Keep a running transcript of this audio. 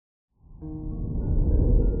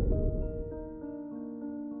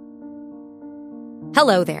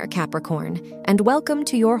Hello there, Capricorn, and welcome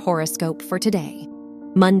to your horoscope for today,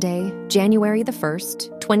 Monday, January the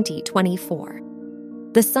 1st, 2024.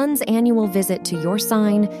 The sun's annual visit to your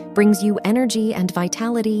sign brings you energy and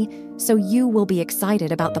vitality, so you will be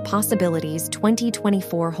excited about the possibilities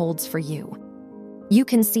 2024 holds for you. You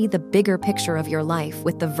can see the bigger picture of your life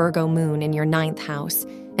with the Virgo moon in your 9th house,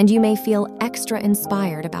 and you may feel extra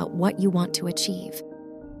inspired about what you want to achieve.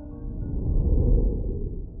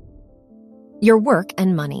 Your work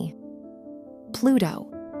and money. Pluto.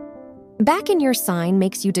 Back in your sign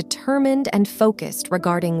makes you determined and focused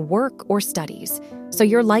regarding work or studies, so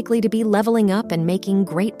you're likely to be leveling up and making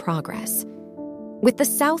great progress. With the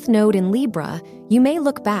South Node in Libra, you may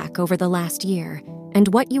look back over the last year and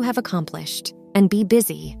what you have accomplished and be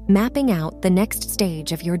busy mapping out the next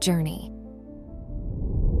stage of your journey.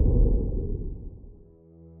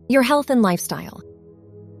 Your health and lifestyle.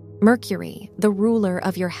 Mercury, the ruler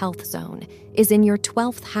of your health zone, is in your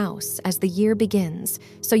 12th house as the year begins,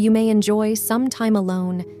 so you may enjoy some time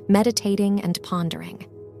alone, meditating and pondering.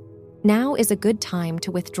 Now is a good time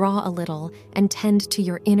to withdraw a little and tend to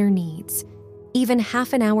your inner needs. Even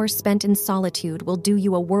half an hour spent in solitude will do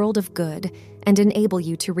you a world of good and enable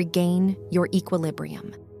you to regain your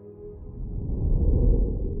equilibrium.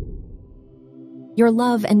 Your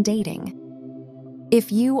love and dating.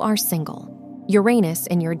 If you are single, Uranus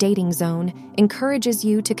in your dating zone encourages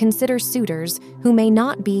you to consider suitors who may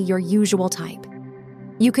not be your usual type.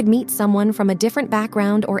 You could meet someone from a different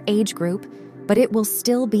background or age group, but it will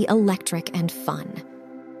still be electric and fun.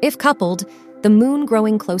 If coupled, the moon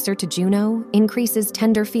growing closer to Juno increases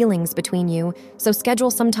tender feelings between you, so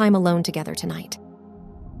schedule some time alone together tonight.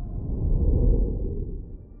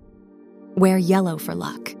 Wear yellow for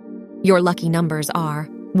luck. Your lucky numbers are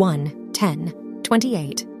 1, 10,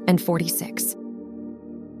 28, and 46.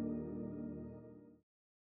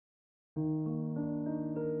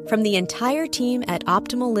 From the entire team at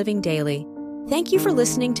Optimal Living Daily, thank you for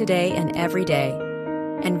listening today and every day.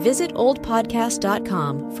 And visit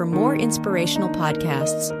oldpodcast.com for more inspirational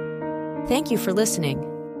podcasts. Thank you for listening.